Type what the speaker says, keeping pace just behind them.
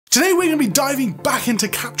Today we're going to be diving back into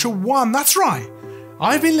Capture One. That's right,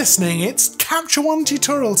 I've been listening. It's Capture One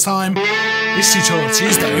tutorial time. It's Tutorial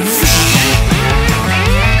Tuesday.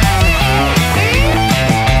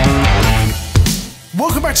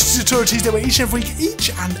 Welcome back to Tutorial Tuesday, where each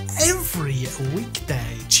and every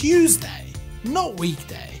weekday, Tuesday, not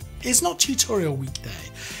weekday, it's not tutorial weekday.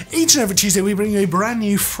 Each and every Tuesday we bring you a brand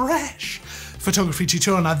new, fresh photography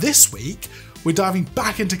tutorial. Now this week, we're diving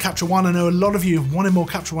back into Capture One. I know a lot of you have wanted more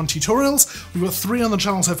Capture One tutorials. We've got 3 on the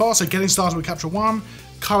channel so far, so getting started with Capture One,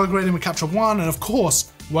 color grading with Capture One, and of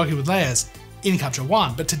course, working with layers in Capture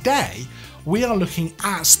One. But today, we are looking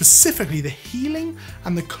at specifically the healing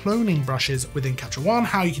and the cloning brushes within Capture One,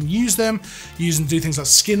 how you can use them to do things like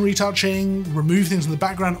skin retouching, remove things in the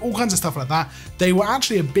background, all kinds of stuff like that. They were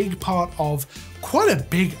actually a big part of quite a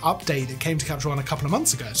big update that came to Capture One a couple of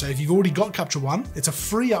months ago. So if you've already got Capture One, it's a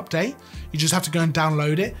free update. You just have to go and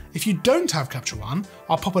download it. If you don't have Capture One,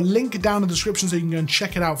 I'll pop a link down in the description so you can go and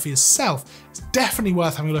check it out for yourself. It's definitely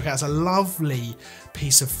worth having a look at. It's a lovely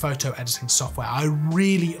piece of photo editing software. I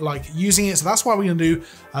really like using it, so that's why we're going to do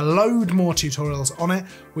a load more tutorials on it,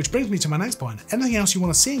 which brings me to my next point. Anything else you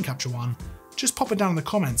want to see in Capture One, just pop it down in the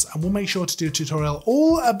comments and we'll make sure to do a tutorial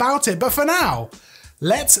all about it. But for now,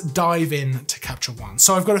 let's dive into Capture One.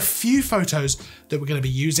 So I've got a few photos that we're going to be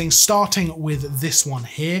using, starting with this one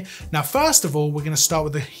here. Now, first of all, we're going to start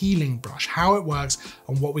with the healing brush, how it works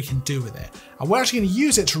and what we can do with it. And we're actually going to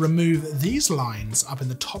use it to remove these lines up in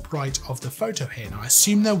the top right of the photo here. Now, I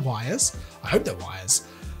assume they're wires. I hope they're wires.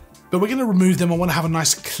 But we're going to remove them. I want to have a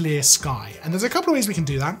nice clear sky. And there's a couple of ways we can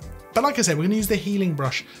do that. But like I said, we're going to use the healing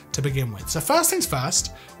brush to begin with. So first things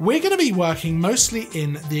first, we're going to be working mostly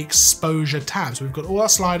in the exposure tab. So we've got all our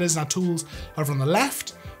sliders and our tools over on the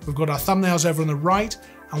left. We've got our thumbnails over on the right,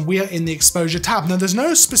 and we are in the exposure tab. Now there's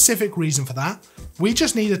no specific reason for that. We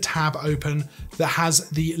just need a tab open that has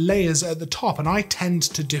the layers at the top, and I tend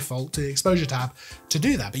to default to the exposure tab to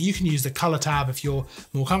do that. But you can use the color tab if you're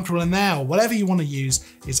more comfortable in there, or whatever you want to use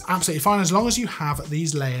is absolutely fine as long as you have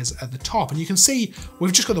these layers at the top. And you can see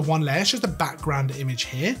we've just got the one layer, it's just the background image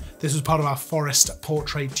here. This was part of our forest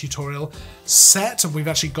portrait tutorial set, and we've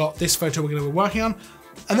actually got this photo we're going to be working on.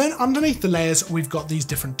 And then underneath the layers, we've got these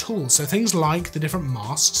different tools. So things like the different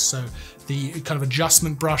masks. So the kind of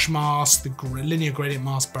adjustment brush mask, the linear gradient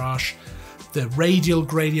mask brush, the radial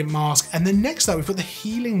gradient mask. And then next up, we've got the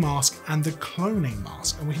healing mask and the cloning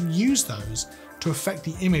mask. And we can use those to affect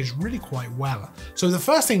the image really quite well. So the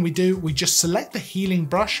first thing we do, we just select the healing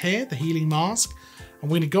brush here, the healing mask,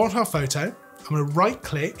 and we're going to go onto our photo. I'm going to right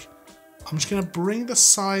click. I'm just going to bring the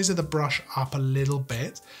size of the brush up a little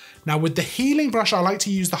bit. Now with the healing brush, I like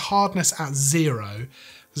to use the hardness at 0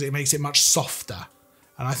 because it makes it much softer.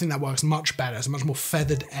 And I think that works much better. It's a much more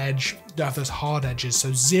feathered edge. Don't have those hard edges.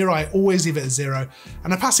 So 0, I always leave it at 0.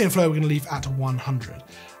 And opacity and flow, we're going to leave at 100.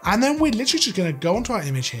 And then we're literally just going to go onto our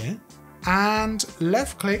image here and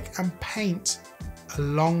left click and paint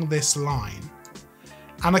along this line.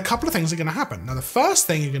 And a couple of things are going to happen. Now the first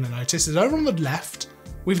thing you're going to notice is over on the left,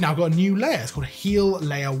 we've now got a new layer. It's called Heal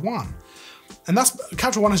Layer 1. And that's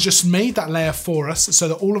Capture One has just made that layer for us so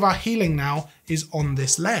that all of our healing now is on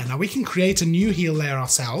this layer. Now we can create a new heal layer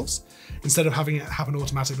ourselves. Instead of having it happen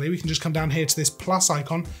automatically, we can just come down here to this plus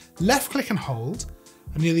icon, left click and hold,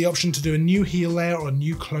 and you have the option to do a new heal layer or a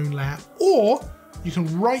new clone layer, or you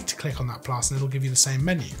can right click on that plus and it'll give you the same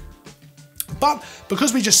menu. But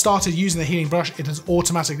because we just started using the healing brush, it has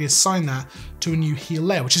automatically assigned that to a new heal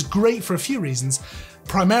layer, which is great for a few reasons.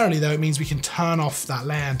 Primarily though, it means we can turn off that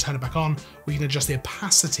layer and turn it back on. We can adjust the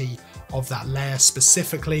opacity of that layer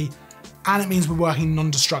specifically. And it means we're working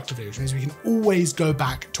non-destructively, which means we can always go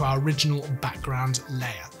back to our original background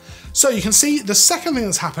layer. So you can see the second thing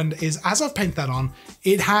that's happened is as I've painted that on,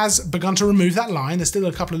 it has begun to remove that line. There's still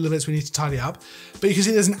a couple of little bits we need to tidy up, but you can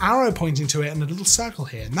see there's an arrow pointing to it and a little circle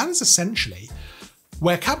here. And that is essentially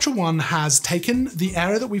where Capture One has taken the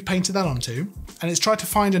area that we've painted that onto, and it's tried to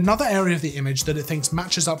find another area of the image that it thinks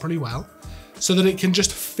matches up really well, so that it can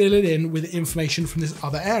just fill it in with information from this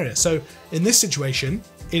other area. So in this situation,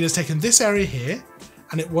 it has taken this area here,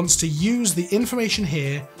 and it wants to use the information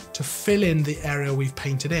here to fill in the area we've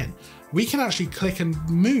painted in. We can actually click and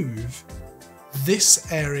move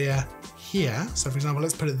this area here. So for example,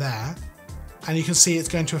 let's put it there, and you can see it's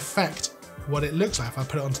going to affect what it looks like. If I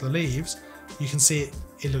put it onto the leaves, you can see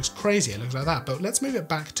it looks crazy, it looks like that. But let's move it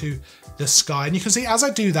back to the sky, and you can see as I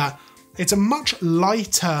do that, it's a much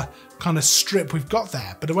lighter kind of strip we've got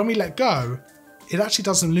there. But when we let go, it actually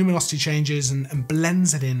does some luminosity changes and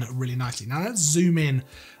blends it in really nicely. Now let's zoom in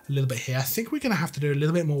a little bit here. I think we're going to have to do a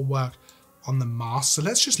little bit more work on the mask. So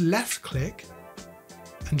let's just left click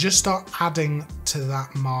and just start adding to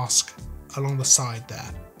that mask along the side there.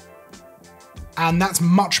 And that's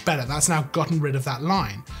much better. That's now gotten rid of that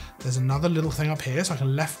line. There's another little thing up here, so I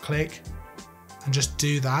can left click and just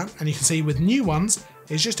do that. And you can see with new ones,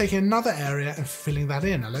 it's just taking another area and filling that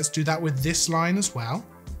in. Now let's do that with this line as well.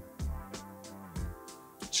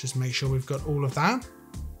 Let's just make sure we've got all of that.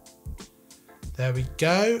 There we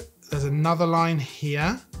go. There's another line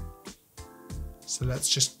here. So let's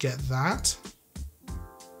just get that.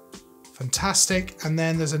 Fantastic. And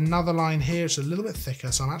then there's another line here. It's a little bit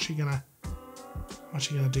thicker, so I'm actually gonna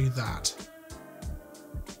do that.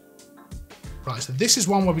 Right, so this is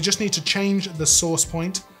one where we just need to change the source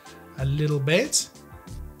point a little bit.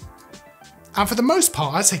 And for the most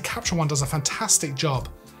part, I'd say Capture One does a fantastic job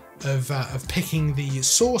of picking the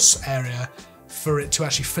source area for it to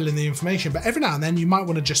actually fill in the information. But every now and then you might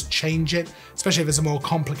want to just change it, especially if it's a more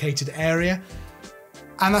complicated area.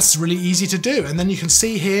 And that's really easy to do. And then you can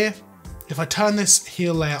see here, if I turn this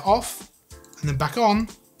heel layer off and then back on,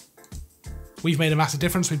 we've made a massive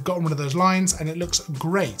difference. We've gotten rid of those lines and it looks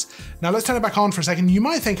great. Now let's turn it back on for a second. You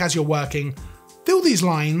might think as you're working, fill these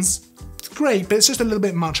lines, it's great, but it's just a little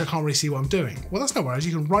bit much. I can't really see what I'm doing. Well, that's no worries.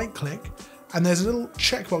 You can right click and there's a little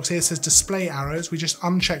checkbox here that says display arrows. We just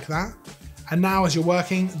uncheck that. And now as you're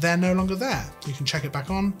working, they're no longer there. You can check it back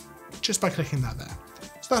on just by clicking that there.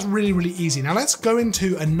 So that's really, really easy. Now let's go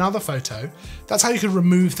into another photo. That's how you can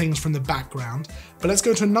remove things from the background. But let's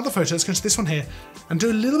go to another photo. Let's go to this one here and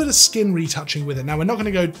do a little bit of skin retouching with it. Now we're not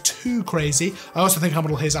gonna go too crazy. I also think our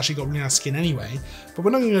model here's actually got really nice skin anyway, but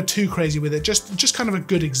we're not gonna go too crazy with it. Just kind of a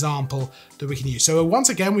good example that we can use. So once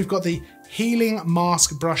again, we've got the healing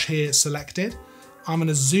mask brush here selected. I'm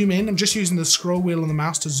gonna zoom in. I'm just using the scroll wheel on the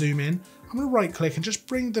mouse to zoom in. I'm gonna right click and just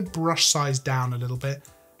bring the brush size down a little bit.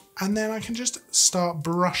 And then I can just start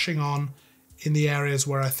brushing on in the areas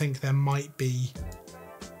where I think there might be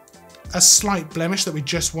a slight blemish that we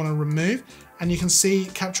just want to remove. And you can see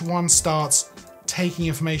Capture One starts taking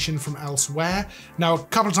information from elsewhere. Now, a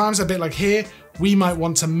couple of times, a bit like here, we might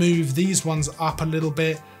want to move these ones up a little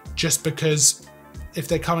bit just because if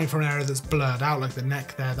they're coming from an area that's blurred out, like the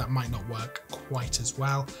neck there, that might not work quite as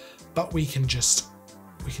well. But we can just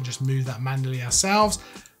move that manually ourselves.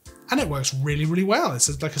 And it works really, really well.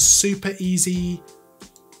 It's like a super easy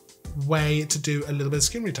way to do a little bit of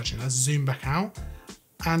skin retouching. Let's zoom back out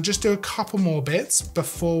and just do a couple more bits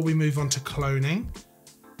before we move on to cloning.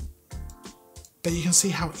 But you can see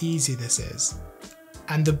how easy this is.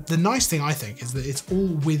 And the nice thing I think is that it's all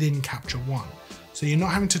within Capture One. So you're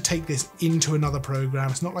not having to take this into another program.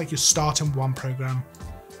 It's not like you start in one program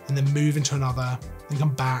and then move into another and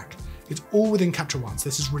come back. It's all within Capture One, so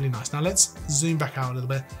this is really nice. Now let's zoom back out a little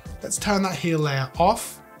bit. Let's turn that heel layer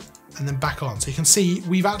off and then back on. So you can see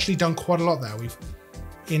we've actually done quite a lot there.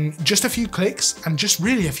 In just a few clicks and just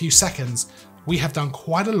really a few seconds, we have done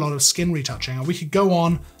quite a lot of skin retouching, and we could go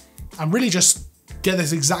on and really just get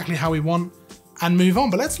this exactly how we want and move on.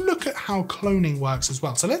 But let's look at how cloning works as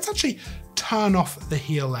well. So let's actually turn off the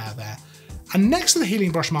heel layer there. And next to the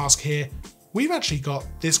healing brush mask here, we've actually got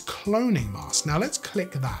this cloning mask. Now let's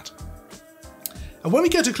click that. And when we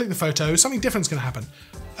go to click the photo, something different is going to happen.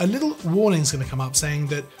 A little warning is going to come up saying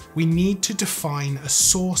that we need to define a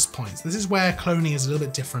source point. This is where cloning is a little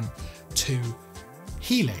bit different to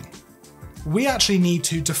healing. We actually need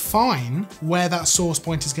to define where that source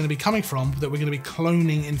point is going to be coming from that we're going to be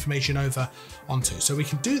cloning information over onto. So we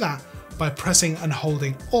can do that by pressing and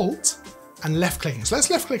holding Alt and left clicking. So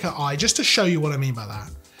let's left click her eye just to show you what I mean by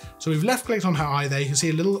that. So we've left clicked on her eye there. You can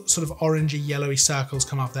see a little sort of orangey yellowy circles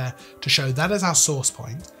come up there to show that is our source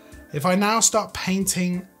point. If I now start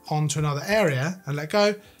painting onto another area and let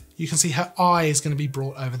go, you can see her eye is going to be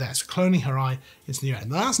brought over there. So cloning her eye into the new area.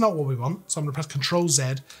 Now that's not what we want. So I'm going to press Ctrl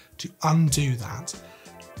Z to undo that.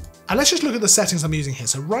 And let's just look at the settings I'm using here.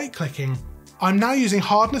 So right clicking, I'm now using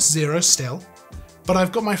hardness 0 still, but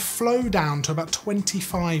I've got my flow down to about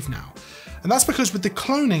 25 now. And that's because with the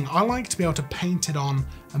cloning, I like to be able to paint it on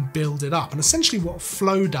and build it up. And essentially what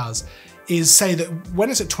flow does is say that when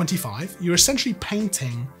it's at 25, you're essentially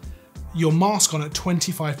painting your mask on at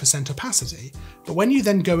 25% opacity. But when you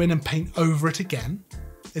then go in and paint over it again,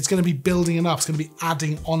 it's going to be building it up. It's going to be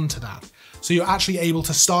adding on to that. So you're actually able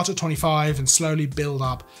to start at 25 and slowly build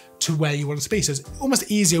up to where you want it to be. So it's almost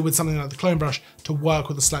easier with something like the clone brush to work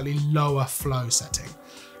with a slightly lower flow setting.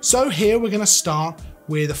 So here we're going to start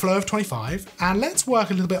with a flow of 25, and let's work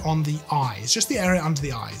a little bit on the eyes, just the area under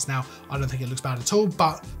the eyes. Now, I don't think it looks bad at all,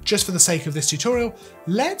 but just for the sake of this tutorial,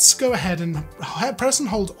 let's go ahead and press and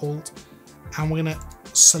hold Alt, and we're gonna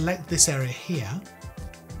select this area here,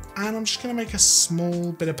 and I'm just gonna make a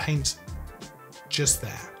small bit of paint just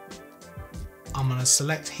there. I'm going to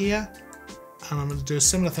select here, and I'm going to do a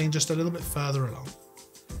similar thing just a little bit further along.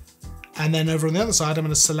 And then over on the other side, I'm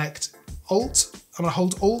going to select Alt. I'm going to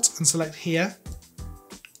hold Alt and select here,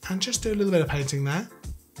 and just do a little bit of painting there.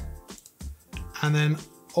 And then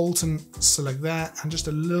Alt and select there, and just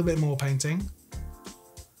a little bit more painting.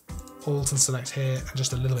 Alt and select here, and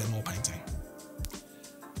just a little bit more painting.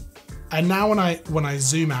 And now when I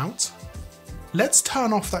zoom out, let's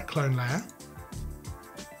turn off that clone layer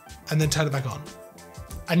and then turn it back on.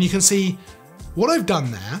 And you can see what I've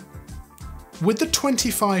done there with the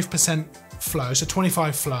 25% flow, so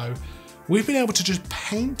 25 flow, we've been able to just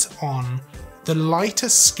paint on the lighter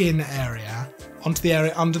skin area onto the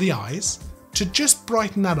area under the eyes to just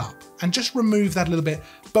brighten that up and just remove that a little bit,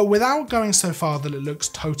 but without going so far that it looks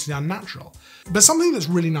totally unnatural. But something that's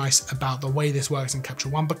really nice about the way this works in Capture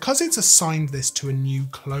One, because it's assigned this to a new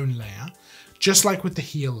clone layer, just like with the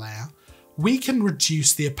heel layer, we can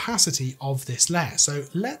reduce the opacity of this layer. So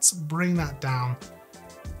let's bring that down.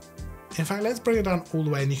 In fact, let's bring it down all the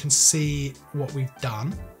way and you can see what we've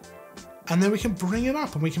done. And then we can bring it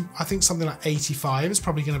up and we can, I think something like 85 is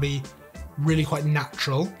probably going to be really quite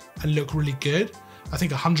natural and look really good. I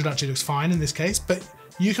think 100 actually looks fine in this case, but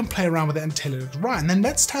you can play around with it until it looks right. And then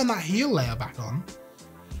let's turn that heel layer back on.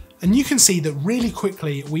 And you can see that really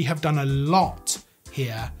quickly we have done a lot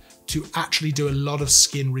here to actually do a lot of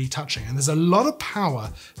skin retouching. And there's a lot of power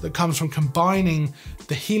that comes from combining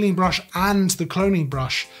the healing brush and the cloning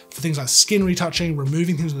brush for things like skin retouching,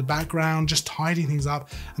 removing things in the background, just tidying things up.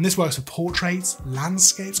 And this works for portraits,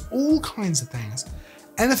 landscapes, all kinds of things.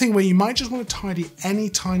 Anything where you might just want to tidy any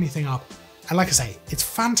tiny thing up. And like I say, it's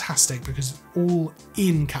fantastic because it's all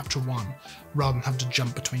in Capture One rather than have to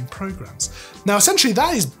jump between programs. Now, essentially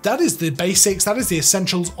that is the basics, that is the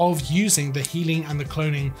essentials of using the healing and the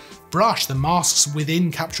cloning brush, the masks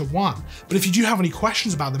within Capture One. But if you do have any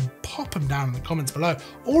questions about them, pop them down in the comments below,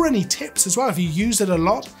 or any tips as well. If you use it a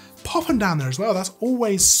lot, pop them down there as well. That's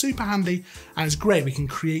always super handy and it's great. We can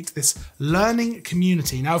create this learning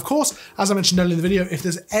community. Now, of course, as I mentioned earlier in the video, if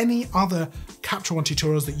there's any other Capture One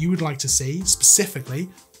tutorials that you would like to see specifically,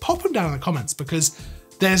 pop them down in the comments because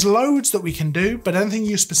there's loads that we can do, but anything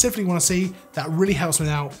you specifically want to see, that really helps me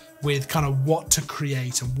out with kind of what to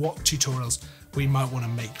create and what tutorials we might want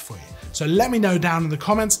to make for you. So let me know down in the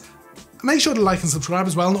comments. Make sure to like and subscribe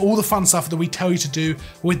as well, and all the fun stuff that we tell you to do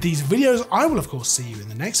with these videos. I will of course see you in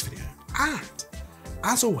the next video. And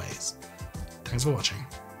as always, thanks for watching.